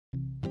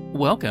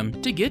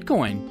Welcome to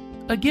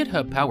Gitcoin, a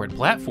GitHub-powered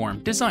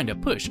platform designed to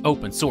push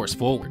open source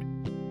forward.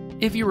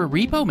 If you're a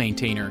repo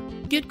maintainer,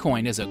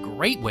 Gitcoin is a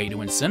great way to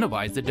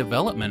incentivize the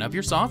development of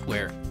your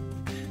software.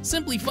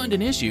 Simply fund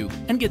an issue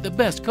and get the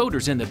best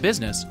coders in the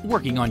business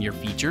working on your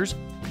features,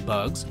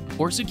 bugs,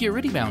 or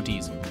security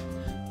bounties.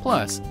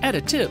 Plus, add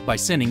a tip by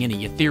sending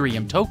any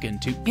Ethereum token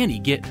to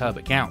any GitHub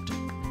account.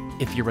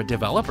 If you're a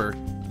developer,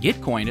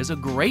 Gitcoin is a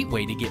great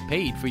way to get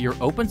paid for your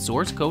open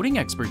source coding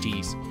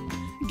expertise.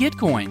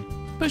 Gitcoin,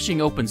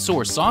 pushing open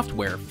source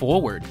software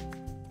forward.